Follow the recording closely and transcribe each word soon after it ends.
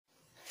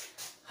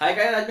Hi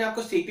guys, आज मैं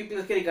आपको सीपी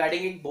प्लस के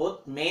रिगार्डिंग एक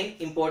बहुत मेन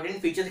इंपॉर्टेंट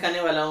फीचर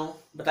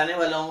बताने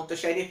वाला हूँ। तो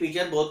शायद ये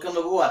फीचर बहुत कम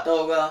लोगों को आता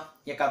होगा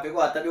या काफ़ी को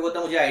आता भी होगा,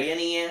 तो मुझे आइडिया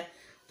नहीं है।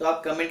 तो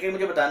आप कमेंट करके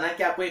मुझे बताना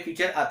कि आपको ये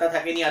फीचर आता था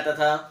कि नहीं आता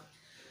था।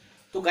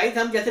 तो गाइस,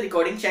 हम जैसे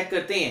रिकॉर्डिंग चेक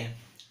करते हैं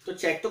तो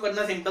चेक तो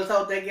करना सिंपल सा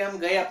होता है कि हम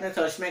गए अपने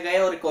सर्च में गए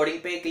और रिकॉर्डिंग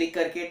पे क्लिक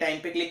करके टाइम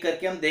पे क्लिक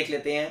करके हम देख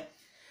लेते हैं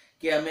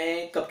कि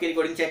हमें कब की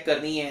रिकॉर्डिंग चेक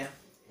करनी है।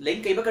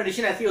 लेकिन कई बार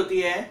कंडीशन ऐसी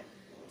होती है,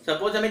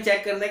 सपोज हमें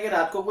चेक करना है कि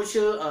रात को कुछ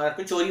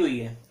चोरी हुई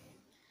है,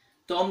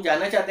 तो हम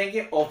जानना चाहते हैं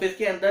कि ऑफिस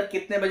के अंदर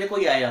कितने बजे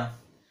कोई आया।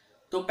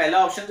 तो पहला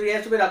ऑप्शन तो ये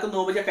है, सुबह रात को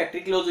 9 बजे फैक्ट्री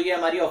क्लोज हुई है,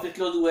 हमारी ऑफिस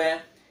क्लोज हुआ है,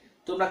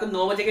 तो हम रात को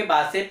 9 बजे के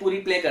बाद से पूरी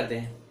प्ले करते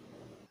हैं।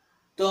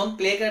 तो हम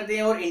प्ले करते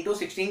हैं और इंटू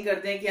 16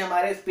 करते हैं कि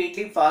हमारे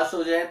स्पीडली फास्ट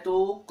हो जाए।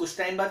 तो कुछ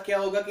टाइम बाद क्या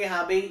होगा कि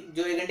हाँ भाई,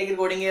 जो 1 घंटे की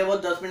रिकॉर्डिंग है वो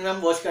 10 मिनट में हम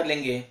वॉच कर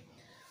लेंगे।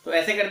 तो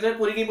ऐसे करते हुए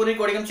पूरी की पूरी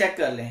रिकॉर्डिंग हम चेक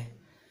कर लें।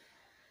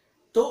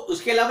 तो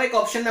उसके अलावा एक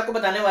ऑप्शन मैं आपको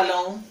बताने वाला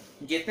हूँ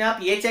जिसमें आप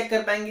ये चेक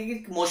कर पाएंगे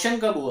कि मोशन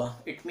कब हुआ।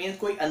 इट मीन्स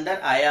कोई अंदर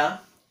आया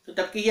तो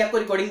तब की ही आपको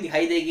रिकॉर्डिंग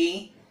दिखाई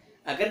देगी।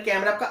 अगर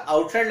कैमरा आपका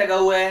आउटसाइड लगा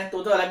हुआ है तो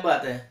अलग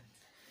बात है,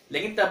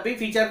 लेकिन तब भी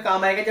फीचर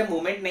काम आएगा। जब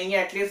मूवमेंट नहीं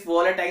है, एटलीस्ट वो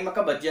वाला टाइम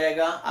आपका बच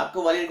जाएगा,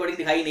 आपको वाली रिकॉर्डिंग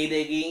दिखाई नहीं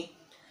देगी।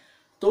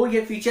 तो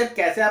ये फीचर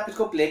कैसे आप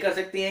इसको प्ले कर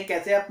सकती हैं,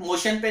 कैसे आप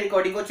मोशन पे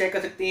रिकॉर्डिंग को चेक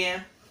कर सकती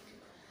हैं।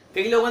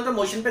 कई लोगों ने तो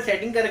मोशन पे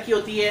सेटिंग कर रखी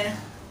होती है,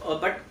 और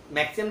बट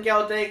मैक्सिमम क्या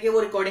होता है कि वो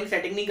रिकॉर्डिंग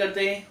सेटिंग नहीं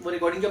करते। वो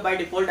रिकॉर्डिंग जो बाय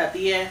डिफॉल्ट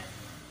आती है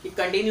कि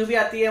कंटिन्यू भी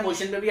आती है,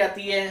 मोशन पे भी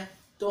आती है,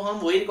 तो हम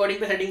वही रिकॉर्डिंग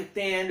पे सेटिंग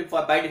करते हैं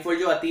बाय डिफॉल्ट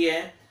जो आती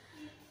है।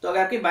 तो अगर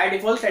आपकी बाय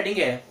डिफॉल्ट सेटिंग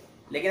है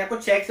लेकिन आपको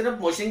चेक सिर्फ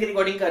मोशन की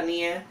रिकॉर्डिंग करनी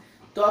है,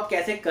 तो आप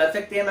कैसे कर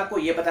सकते हैं मैं आपको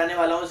ये बताने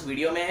वाला हूँ इस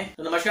वीडियो में।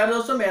 तो नमस्कार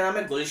दोस्तों, मेरा नाम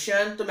है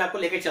गुलशन। तो मैं आपको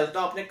लेके चलता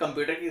हूँ अपने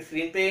कंप्यूटर की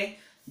स्क्रीन पे,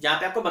 जहाँ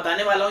पे आपको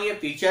बताने वाला हूँ ये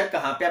फीचर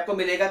कहाँ पे आपको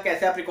मिलेगा,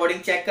 कैसे आप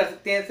रिकॉर्डिंग चेक कर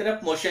सकते हैं सिर्फ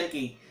मोशन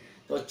की।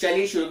 तो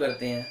चलिए शुरू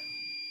करते हैं।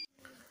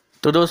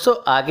 तो दोस्तों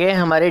आगे हैं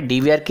हमारे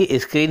DVR की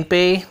स्क्रीन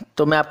पे।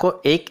 तो मैं आपको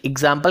एक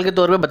एग्जांपल के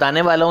तौर पे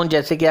बताने वाला हूँ।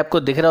 जैसे कि आपको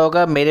दिख रहा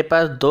होगा, मेरे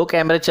पास 2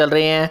 कैमरे चल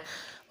रहे हैं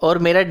और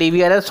मेरा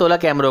DVR है 16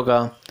 कैमरों का।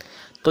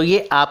 तो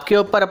ये आपके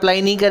ऊपर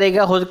अप्लाई नहीं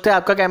करेगा। हो सकता है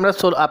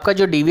आपका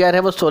जो DVR है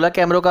वो 16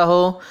 कैमरों का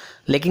हो,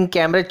 लेकिन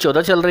कैमरे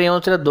 14 चल रहे हों,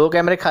 सिर्फ 2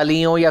 कैमरे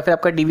खाली हों, या फिर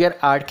आपका DVR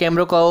 8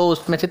 कैमरों का हो,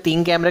 उसमें से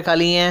 3 कैमरे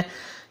खाली हैं,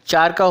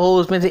 4 का हो,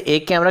 उसमें से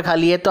 1 कैमरा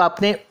खाली है। तो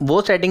आपने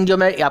वो सेटिंग जो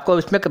मैं आपको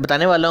इसमें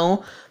बताने वाला हूँ,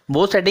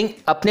 वो सेटिंग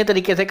अपने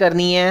तरीके से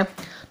करनी है।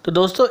 तो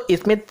दोस्तों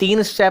इसमें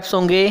 3 स्टेप्स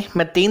होंगे।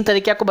 मैं 3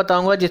 तरीके आपको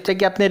बताऊंगा जिससे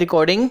कि अपने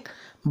रिकॉर्डिंग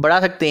बढ़ा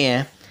सकते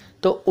हैं।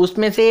 तो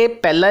उसमें से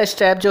पहला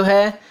स्टेप जो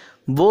है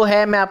वो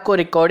है, मैं आपको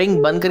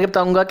रिकॉर्डिंग बंद करके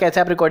बताऊंगा कैसे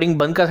आप रिकॉर्डिंग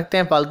बंद कर सकते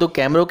हैं फालतू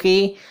कैमरों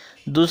की।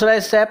 दूसरा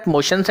स्टेप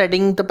मोशन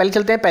सेटिंग। तो पहले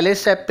चलते हैं पहले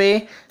स्टेप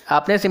पे।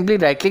 आपने सिंपली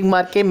राइट क्लिक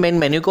मार के मेन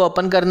मेन्यू को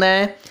ओपन करना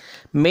है।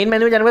 मेन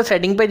मेन्यू में जाने के बाद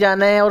सेटिंग पे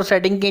जाना है, और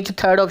सेटिंग के नीचे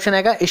थर्ड ऑप्शन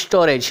आएगा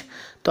स्टोरेज।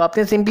 तो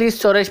आपने सिंपली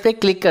स्टोरेज पे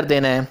क्लिक कर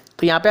देना है।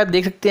 तो यहाँ पे आप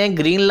देख सकते हैं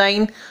ग्रीन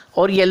लाइन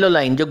और येलो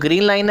लाइन। जो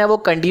ग्रीन लाइन है वो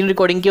कंटिन्यू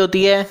रिकॉर्डिंग की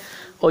होती है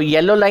और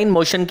येलो लाइन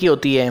मोशन की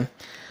होती है।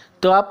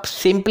 तो आप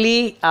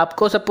सिंपली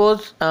आपको सपोज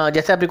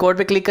जैसे आप रिकॉर्ड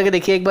पे क्लिक करके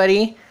देखिए एक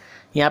बारी,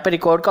 यहाँ पे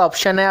रिकॉर्ड का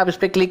ऑप्शन है, आप इस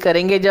पर क्लिक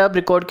करेंगे जब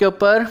रिकॉर्ड के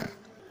ऊपर,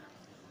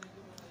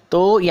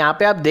 तो यहाँ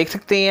पे आप देख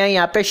सकते हैं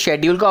यहाँ पे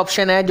शेड्यूल का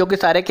ऑप्शन है, जो कि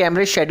सारे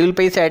कैमरे शेड्यूल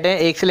पे ही सेट हैं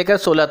 1 से लेकर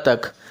 16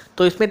 तक।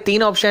 तो इसमें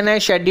 3 ऑप्शन है,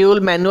 शेड्यूल,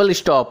 मैनुअल,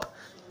 स्टॉप।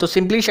 तो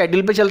सिंपली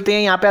शेड्यूल पे चलते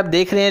हैं। यहाँ पे आप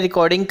देख रहे हैं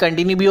रिकॉर्डिंग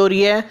कंटिन्यू भी हो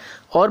रही है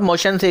और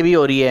मोशन से भी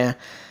हो रही है।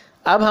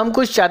 अब हम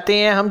कुछ चाहते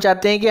हैं, हम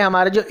चाहते हैं कि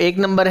हमारा जो 1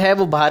 नंबर है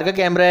वो बाहर का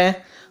कैमरा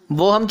है,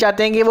 वो हम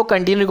चाहते हैं कि वो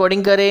कंटिन्यू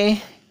रिकॉर्डिंग करे।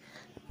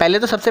 पहले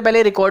तो सबसे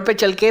पहले रिकॉर्ड पे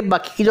चल के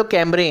बाकी की जो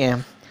कैमरे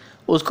हैं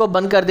उसको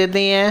बंद कर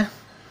देते हैं।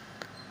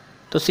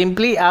 तो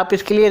सिंपली आप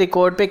इसके लिए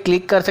रिकॉर्ड पे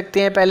क्लिक कर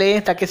सकते हैं पहले,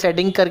 ताकि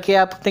सेटिंग करके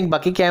आप अपने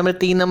बाकी कैमरे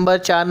 3 नंबर,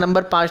 4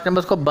 नंबर, 5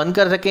 नंबर को बंद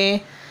कर सकें।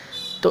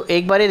 तो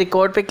एक बार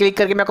रिकॉर्ड पे क्लिक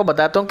करके मैं आपको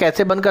बताता हूँ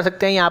कैसे बंद कर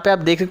सकते हैं। यहाँ पे आप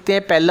देख सकते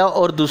हैं पहला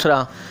और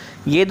दूसरा,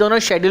 ये दोनों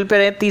शेड्यूल पे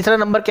रहे। तीसरा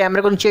नंबर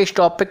कैमरे को नीचे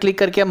स्टॉप पे क्लिक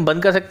करके हम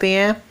बंद कर सकते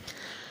हैं।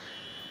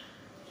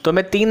 तो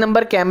मैं 3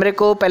 नंबर कैमरे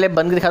को पहले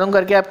बंद दिखाता हूँ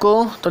करके आपको।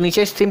 तो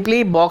नीचे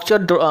सिंपली बॉक्स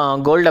और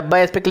गोल डब्बा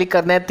है, इस पर क्लिक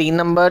करना है। 3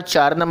 नंबर,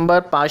 4 नंबर,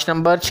 5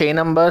 नंबर, 6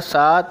 नंबर,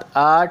 7,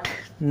 8,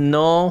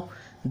 9,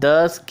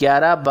 10,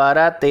 11,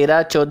 12,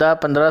 13, 14,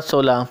 15,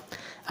 16।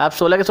 आप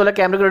 16 के 16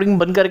 कैमरे रिकॉर्डिंग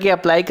बंद करके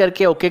अप्लाई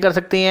करके ओके कर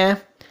सकते हैं।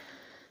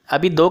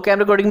 अभी 2 कैमरे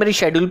रिकॉर्डिंग मेरी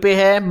शेड्यूल पे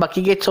है,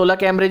 बाकी के 16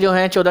 कैमरे जो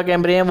हैं, 14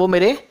 कैमरे हैं, वो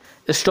मेरे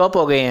स्टॉप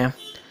हो गए हैं।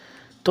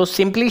 तो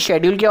सिंपली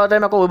शेड्यूल क्या होता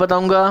है मैं आपको वो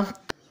बताऊंगा।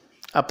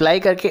 अप्लाई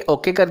करके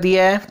ओके कर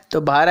दिया है तो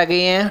बाहर आ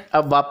गए हैं।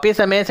 अब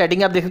वापस हमें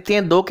सेटिंग आप देख सकते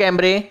हैं 2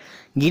 कैमरे,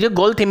 ये जो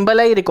गोल थिम्बल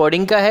है ये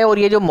रिकॉर्डिंग का है, और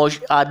ये जो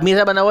आदमी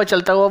सा बना हुआ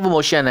चलता हुआ वो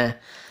मोशन है।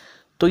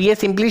 तो ये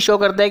सिंपली शो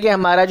करता है कि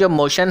हमारा जो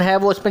मोशन है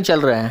वो उसमें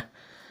चल रहा है।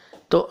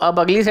 तो अब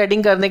अगली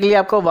सेटिंग करने के लिए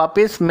आपको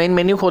वापस मेन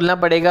मेन्यू खोलना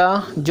पड़ेगा।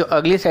 जो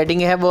अगली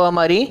सेटिंग है वो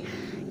हमारी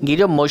ये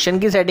जो मोशन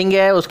की सेटिंग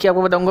है उसकी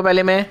आपको बताऊंगा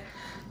पहले मैं।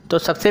 तो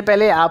सबसे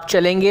पहले आप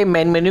चलेंगे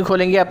मेन मेन्यू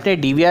खोलेंगे अपने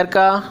DVR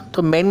का।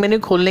 तो मेन मेन्यू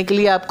खोलने के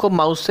लिए आपको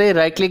माउस से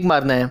राइट क्लिक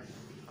मारना है।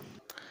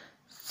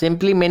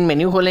 सिंपली मेन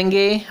मेन्यू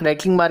खोलेंगे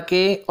राइट क्लिक मार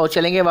के और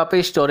चलेंगे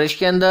वापस स्टोरेज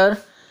के अंदर।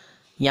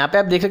 यहाँ पे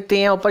आप देख सकते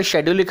हैं ऊपर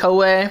शेड्यूल लिखा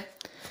हुआ है।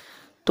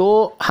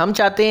 तो हम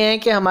चाहते हैं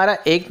कि हमारा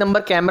 1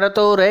 नंबर कैमरा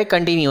तो रहे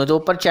कंटिन्यू, तो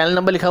ऊपर चैनल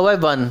नंबर लिखा हुआ है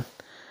 1।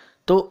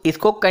 तो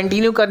इसको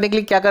कंटिन्यू करने के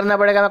लिए क्या करना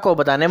पड़ेगा मैं आपको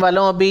बताने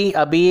वाला हूँ।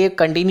 अभी ये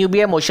कंटिन्यू भी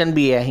है, मोशन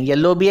भी है,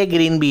 येलो भी है,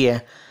 ग्रीन भी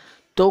है।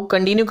 तो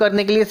कंटिन्यू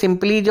करने के लिए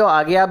सिंपली जो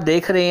आगे आप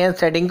देख रहे हैं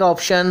सेटिंग का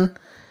ऑप्शन,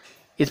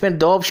 इसमें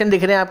 2 ऑप्शन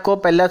दिख रहे हैं आपको,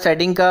 पहला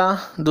सेटिंग का,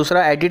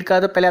 दूसरा एडिट का।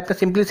 तो पहले आपको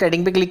सिंपली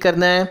सेटिंग पे क्लिक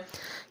करना है।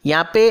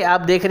 यहाँ पे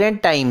आप देख रहे हैं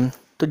टाइम,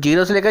 तो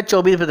 0 से लेकर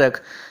 24 बजे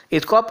तक।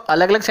 इसको आप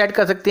अलग अलग सेट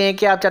कर सकते हैं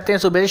कि आप चाहते हैं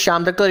सुबह से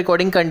शाम तक तो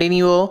रिकॉर्डिंग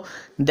कंटिन्यू हो,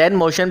 देन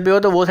मोशन पे हो,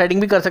 तो वो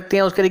सेटिंग भी कर सकते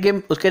हैं।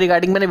 उसके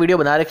रिगार्डिंग मैंने वीडियो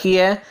बना रखी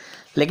है,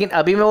 लेकिन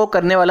अभी मैं वो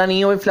करने वाला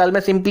नहीं हूँ। फिलहाल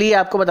मैं सिंपली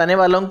आपको बताने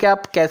वाला हूँ कि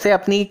आप कैसे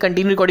अपनी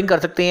कंटिन्यू रिकॉर्डिंग कर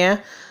सकते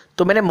हैं।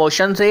 तो मैंने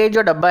मोशन से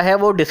जो डब्बा है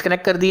वो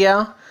डिस्कनेक्ट कर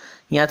दिया,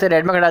 यहाँ से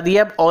रेड में हटा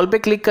दिया। अब ऑल पे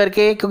क्लिक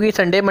करके, क्योंकि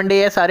संडे मंडे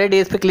है, सारे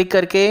डेज पे क्लिक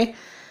करके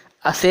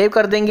सेव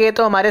कर देंगे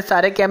तो हमारे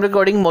सारे कैमरे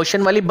रिकॉर्डिंग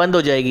मोशन वाली बंद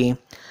हो जाएगी।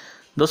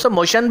 दोस्तों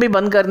मोशन भी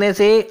बंद करने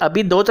से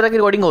अभी 2 तरह की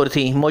रिकॉर्डिंग हो रही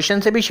थी, मोशन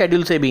से भी,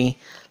 शेड्यूल से भी,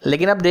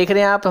 लेकिन अब देख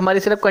रहे हैं आप हमारी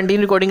सिर्फ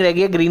कंटिन्यू रिकॉर्डिंग रह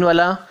गई है। ग्रीन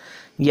वाला,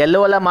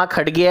 येलो वाला मार्क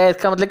हट गया है,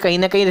 इसका मतलब कहीं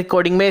ना कहीं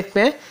रिकॉर्डिंग में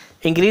इसमें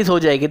इंक्रीज़ हो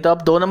जाएगी। तो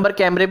अब 2 नंबर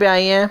कैमरे पे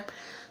आए हैं,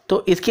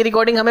 तो इसकी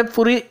रिकॉर्डिंग हमें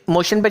पूरी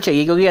मोशन पे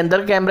चाहिए, क्योंकि अंदर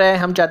का कैमरा है।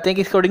 हम चाहते हैं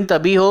कि इसकी रिकॉर्डिंग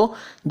तभी हो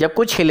जब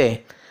कुछ हिले।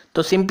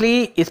 तो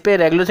सिंपली इस पर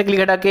रेगुलर से क्लिक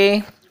हटा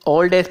के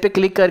ऑल डेज पे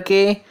क्लिक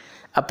करके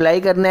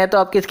अप्लाई करना है, तो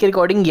आपकी इसकी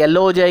रिकॉर्डिंग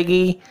येलो हो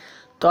जाएगी।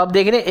 तो आप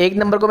देख रहे हैं 1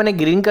 नंबर को मैंने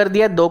ग्रीन कर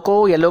दिया, 2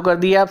 को येलो कर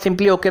दिया। आप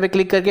सिंपली ओके पे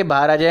क्लिक करके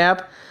बाहर आ जाएं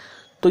आप।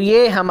 तो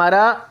ये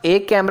हमारा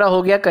एक कैमरा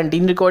हो गया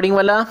कंटिन्यू रिकॉर्डिंग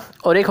वाला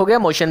और एक हो गया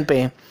मोशन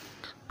पे।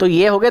 तो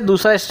ये हो गया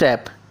दूसरा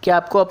स्टेप कि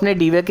आपको अपने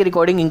DVR की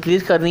रिकॉर्डिंग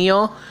इंक्रीज़ करनी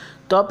हो,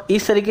 तो आप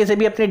इस तरीके से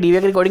भी अपने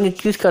DVR की रिकॉर्डिंग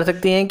इंक्रीज़ कर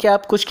सकते हैं कि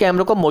आप कुछ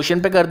कैमरों को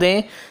मोशन पे कर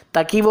दें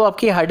ताकि वो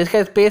आपकी हार्ड डिस्क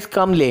का स्पेस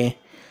कम ले।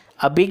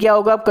 अभी क्या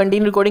होगा, आप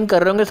कंटिन्यू रिकॉर्डिंग कर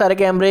रहे होंगे सारे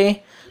कैमरे,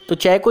 तो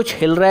चाहे कुछ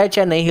हिल रहा है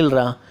चाहे नहीं हिल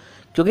रहा,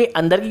 क्योंकि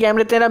अंदर के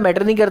कैमरे तेरा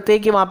मैटर नहीं करते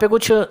कि वहाँ पे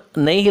कुछ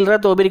नहीं हिल रहा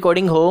तो भी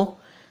रिकॉर्डिंग हो।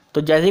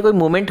 तो जैसे ही कोई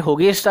मूवमेंट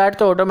होगी स्टार्ट,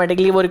 तो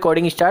ऑटोमेटिकली वो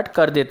रिकॉर्डिंग स्टार्ट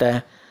कर देता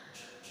है।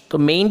 तो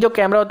मेन जो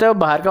कैमरा होता है वो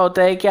बाहर का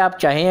होता है कि आप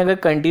चाहें अगर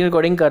कंटिन्यू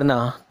रिकॉर्डिंग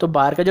करना, तो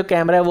बाहर का जो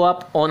कैमरा है वो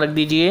आप ऑन रख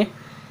दीजिए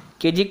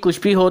कि जी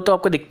कुछ भी हो तो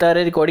आपको दिखता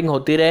रहे, रिकॉर्डिंग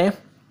होती रहे।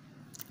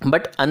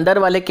 बट अंदर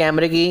वाले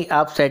कैमरे की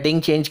आप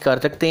सेटिंग चेंज कर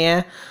सकते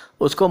हैं,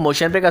 उसको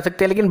मोशन पे कर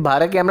सकते हैं, लेकिन बाहर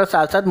का कैमरा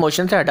साथ साथ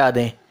मोशन से हटा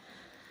दें।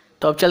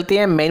 तो अब चलते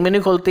हैं मेन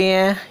मेन्यू खोलते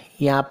हैं।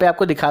 यहाँ पे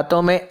आपको दिखाता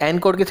हूँ मैं एन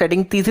कोड की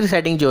सेटिंग, तीसरी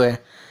सेटिंग जो है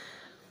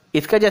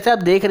इसका, जैसे आप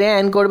देख रहे हैं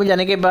एन कोड में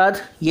जाने के बाद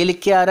ये लिख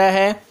के आ रहा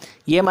है,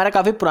 ये हमारा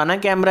काफ़ी पुराना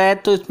कैमरा है,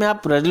 तो इसमें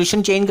आप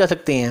रेजोल्यूशन चेंज कर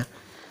सकते हैं।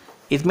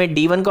 इसमें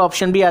D1 का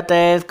ऑप्शन भी आता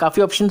है,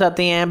 काफ़ी ऑप्शन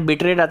आते हैं,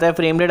 बिट रेट आता है,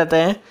 फ्रेम रेट आता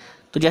है।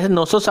 तो जैसे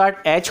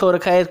 960H हो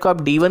रखा है, इसको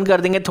आप D1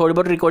 कर देंगे, थोड़ी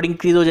बहुत रिकॉर्डिंग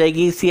इंक्रीज़ हो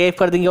जाएगी। CIF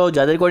कर देंगे और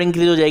ज़्यादा रिकॉर्डिंग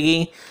इंक्रीज़ हो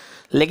जाएगी।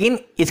 लेकिन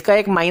इसका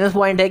एक माइनस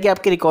पॉइंट है कि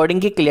आपकी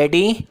रिकॉर्डिंग की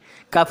क्लैरिटी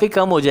काफ़ी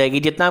कम हो जाएगी,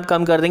 जितना आप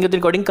कम कर देंगे तो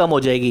रिकॉर्डिंग कम हो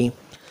जाएगी।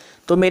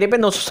 तो मेरे पे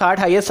 960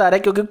 हाईएस्ट आ रहा है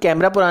क्योंकि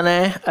कैमरा पुराना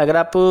है। अगर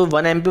आप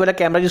 1 MP वाला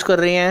कैमरा यूज़ कर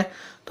रहे हैं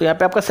तो यहाँ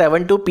पे आपका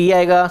 720p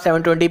आएगा,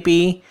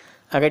 720p।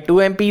 अगर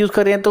 2 MP यूज़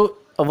कर रहे हैं तो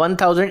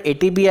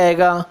 1080p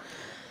आएगा।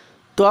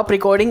 तो आप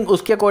रिकॉर्डिंग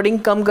उसके अकॉर्डिंग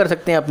कम कर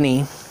सकते हैं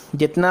अपनी,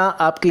 जितना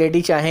आप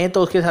क्लैरिटी चाहें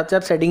तो उसके हिसाब से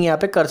आप सेटिंग यहाँ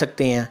पे कर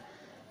सकते हैं।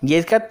 ये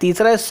इसका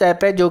तीसरा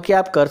स्टेप है जो कि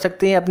आप कर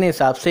सकते हैं अपने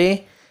हिसाब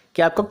से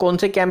कि आपको कौन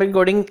से कैमरे की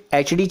रिकॉर्डिंग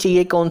HD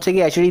चाहिए, कौन से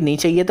की HD नहीं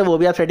चाहिए, तो वो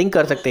भी आप सेटिंग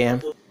कर सकते हैं।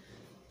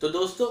 तो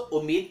दोस्तों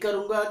उम्मीद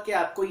करूंगा कि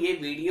आपको ये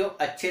वीडियो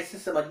अच्छे से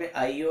समझ में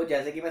आई हो।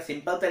 जैसे कि मैं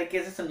सिंपल तरीके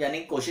से समझाने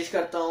की कोशिश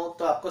करता हूं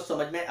तो आपको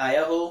समझ में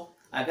आया हो।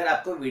 अगर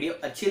आपको वीडियो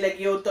अच्छी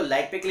लगी हो तो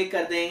लाइक पे क्लिक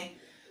कर दें।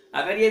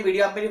 अगर ये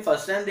वीडियो आप मेरी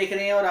फर्स्ट टाइम देख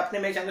रहे हैं और आपने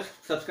मेरे चैनल को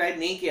सब्सक्राइब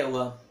नहीं किया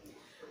हुआ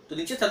तो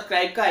नीचे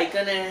सब्सक्राइब का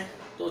आइकन है,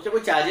 तो उससे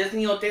कोई चार्जेस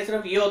नहीं होते।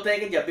 सिर्फ ये होता है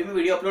कि जब भी मैं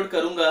वीडियो अपलोड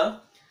करूँगा,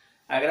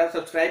 अगर आप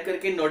सब्सक्राइब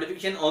करके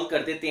नोटिफिकेशन ऑन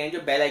कर देते हैं, जो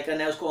बेल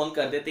आइकन है उसको ऑन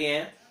कर देते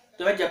हैं,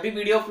 तो मैं जब भी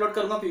वीडियो अपलोड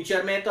करूंगा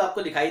फ्यूचर में तो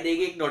आपको दिखाई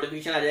देगी, एक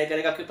नोटिफिकेशन आ जाएगा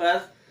करेगा आपके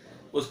पास।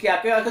 उसके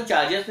आपके पास कोई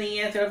चार्जेस नहीं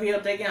है, सिर्फ ये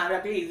होता है कि हाँ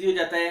आपके लिए ईजी हो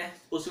जाता है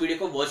उस वीडियो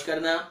को वॉच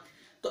करना।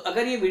 तो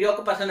अगर ये वीडियो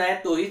आपको पसंद आया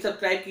तो ही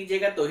सब्सक्राइब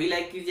कीजिएगा, तो ही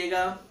लाइक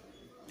कीजिएगा।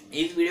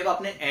 इस वीडियो को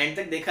आपने एंड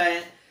तक देखा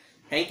है,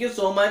 थैंक यू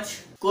सो मच।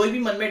 कोई भी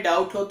मन में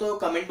डाउट हो तो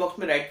कमेंट बॉक्स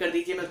में राइट कर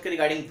दीजिए, मैं उसके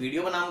रिगार्डिंग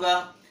वीडियो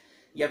बनाऊंगा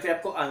या फिर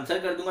आपको आंसर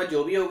कर दूंगा,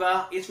 जो भी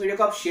होगा। इस वीडियो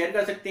को आप शेयर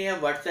कर सकते हैं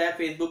व्हाट्सएप,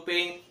 फेसबुक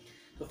पे।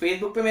 तो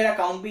फेसबुक पे मेरा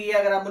अकाउंट भी है,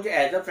 अगर आप मुझे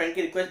एज अ फ्रेंड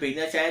की रिक्वेस्ट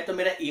भेजना चाहें तो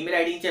मेरा ईमेल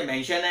आईडी नीचे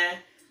मेंशन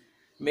है।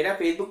 मेरा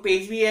फेसबुक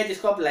पेज भी है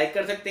जिसको आप लाइक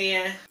कर सकते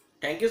हैं।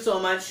 Thank you so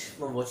much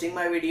for watching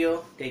my video,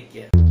 take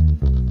care.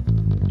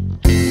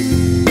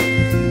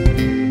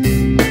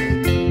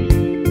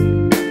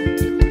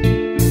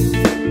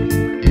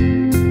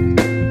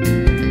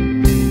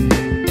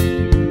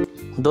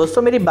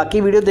 दोस्तों मेरी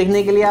बाकी वीडियो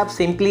देखने के लिए आप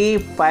सिंपली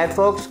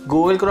फायरफॉक्स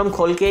गूगल क्रोम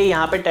खोल के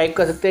यहाँ पे टाइप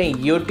कर सकते हैं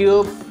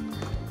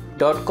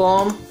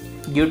youtube.com।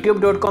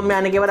 youtube.com में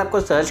आने के बाद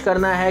आपको सर्च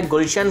करना है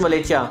गुलशन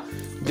वलेचा,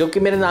 जो कि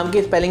मेरे नाम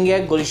की स्पेलिंग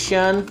है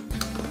गुलशन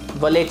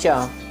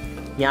वलेचा।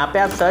 यहाँ पे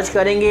आप सर्च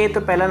करेंगे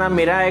तो पहला नाम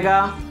मेरा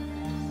आएगा,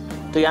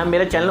 तो यहाँ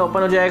मेरा चैनल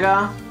ओपन हो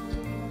जाएगा।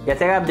 जैसे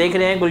कि आप देख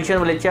रहे हैं गुलशन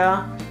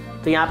वलेचा,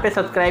 तो यहाँ पे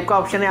सब्सक्राइब का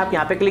ऑप्शन है, आप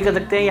यहाँ पे क्लिक कर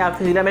सकते हैं या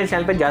फिर सीधा मेरे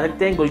चैनल पे जा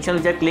सकते हैं। गुलशन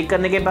वलेचा क्लिक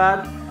करने के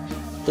बाद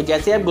तो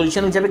जैसे आप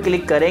गुलशन वलेचा पे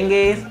क्लिक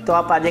करेंगे तो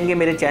आप आ जाएंगे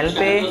मेरे चैनल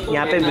पे।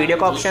 यहाँ पे वीडियो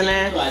का ऑप्शन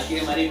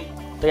है,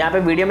 तो यहाँ पे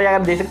वीडियो में जाकर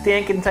आप देख सकते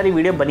हैं कितनी सारी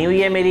वीडियो बनी हुई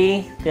है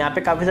मेरी। तो यहाँ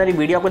पे काफ़ी सारी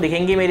वीडियो आपको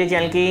दिखेंगी मेरे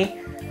चैनल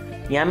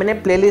की। यहाँ मैंने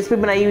प्लेलिस्ट भी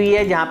बनाई हुई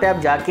है जहाँ पे आप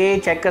जाके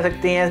चेक कर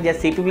सकते हैं।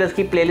 जैसे CP प्लस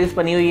की प्लेलिस्ट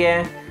बनी हुई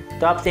है,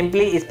 तो आप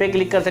सिंपली इस पर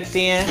क्लिक कर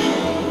सकते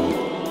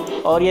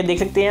हैं और ये देख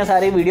सकते हैं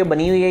सारी वीडियो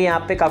बनी हुई है। यहाँ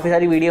पे काफ़ी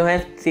सारी वीडियो हैं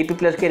CP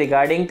प्लस के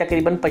रिगार्डिंग,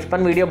 तकरीबन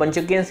 55 वीडियो बन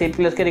चुकी हैं CP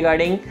प्लस के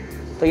रिगार्डिंग।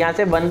 तो यहाँ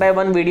से 1 बाय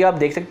 1 वीडियो आप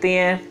देख सकते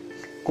हैं।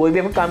 कोई भी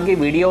आपको काम की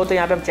वीडियो हो तो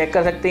यहाँ पे आप चेक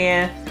कर सकते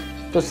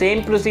हैं। तो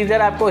सेम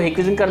प्रोसीजर आपको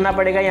हिक्विजन करना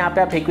पड़ेगा। यहाँ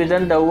पे आप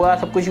हिक्विजन दहुआ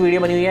सब कुछ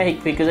वीडियो बनी हुई है,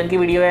 हिक्विजन की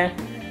वीडियो है।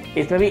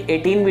 इसमें भी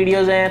 18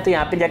 वीडियोज़ हैं, तो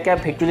यहाँ पे जाके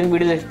आप हिक्विजन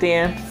वीडियो देख सकते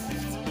हैं।